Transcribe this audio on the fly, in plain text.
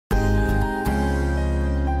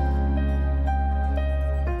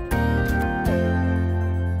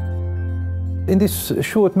In this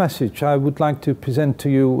short message, I would like to present to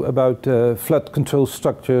you about flood control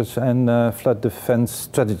structures and flood defense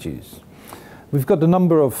strategies. We've got a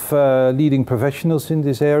number of leading professionals in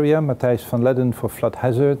this area: Matthijs van Ledden for flood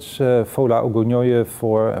hazards, Fola Ogonjoye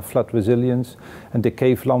for flood resilience, and De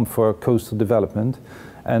Kevelam for coastal development.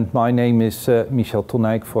 And my name is Michel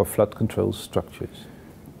Tonneijck for flood control structures.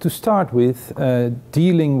 To start with,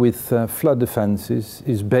 dealing with flood defenses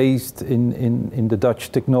is based in the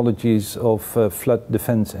Dutch technologies of flood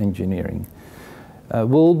defense engineering.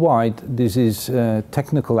 Worldwide, this is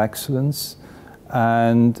technical excellence,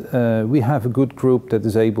 and we have a good group that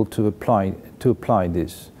is able to apply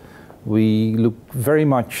this. We look very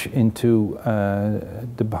much into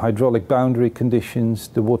the hydraulic boundary conditions,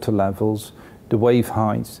 the water levels, the wave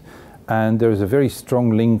heights, and there is a very strong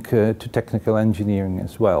link to technical engineering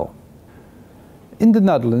as well. In the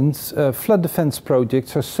Netherlands, flood defense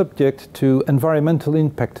projects are subject to environmental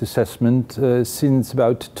impact assessment since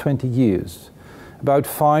about 20 years. About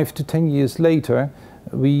 5 to 10 years later,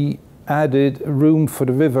 we added Room for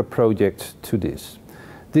the River project to this.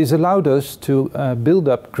 This allowed us to build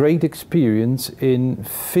up great experience in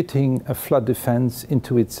fitting a flood defense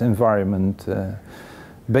into its environment.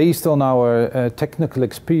 Based on our technical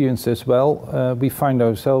experience as well, we find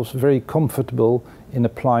ourselves very comfortable in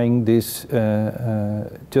applying this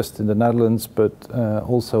just in the Netherlands, but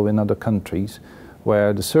also in other countries,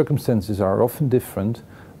 where the circumstances are often different,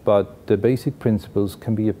 but the basic principles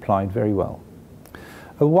can be applied very well.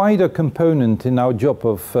 A wider component in our job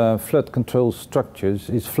of flood control structures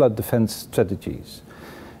is flood defense strategies.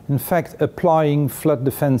 In fact, applying flood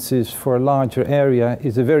defenses for a larger area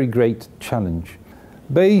is a very great challenge.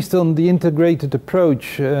 Based on the integrated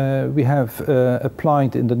approach we have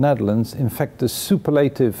applied in the Netherlands, in fact the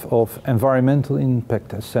superlative of environmental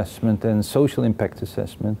impact assessment and social impact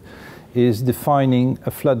assessment is defining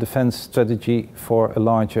a flood defense strategy for a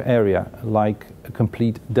larger area, like a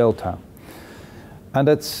complete delta. And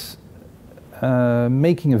that's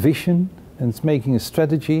making a vision, and it's making a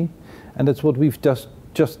strategy, and that's what we've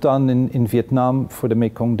just done in Vietnam for the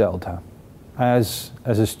Mekong Delta. As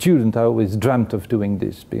a student, I always dreamt of doing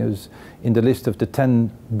this, because in the list of the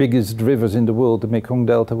 10 biggest rivers in the world, the Mekong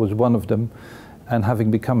Delta was one of them. And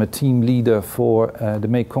having become a team leader for the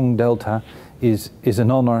Mekong Delta is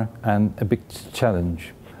an honor and a big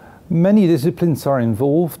challenge. Many disciplines are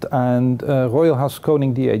involved, and Royal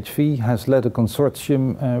HaskoningDHV has led a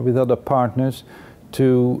consortium with other partners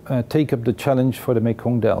to take up the challenge for the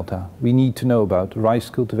Mekong Delta. We need to know about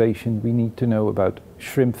rice cultivation, we need to know about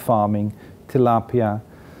shrimp farming, tilapia,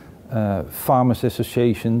 farmers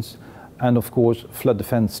associations, and of course flood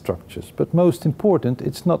defense structures. But most important,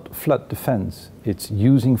 it's not flood defense, it's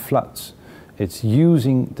using floods, it's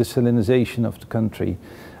using the salinization of the country,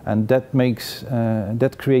 and that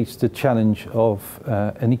creates the challenge of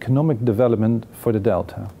an economic development for the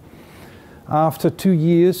Delta. After 2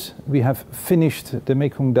 years, we have finished the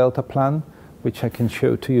Mekong Delta plan, which I can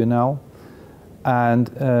show to you now. And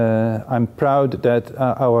I'm proud that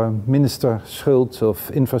our Minister Schultz of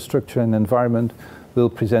Infrastructure and Environment will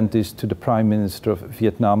present this to the Prime Minister of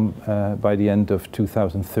Vietnam by the end of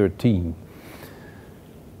 2013.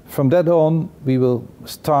 From that on, we will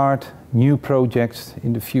start new projects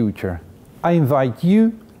in the future. I invite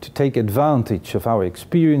you to take advantage of our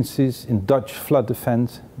experiences in Dutch flood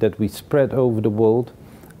defense that we spread over the world,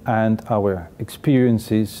 and our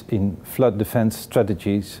experiences in flood defense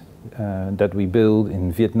strategies that we build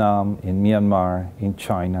in Vietnam, in Myanmar, in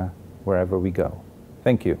China, wherever we go.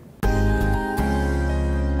 Thank you.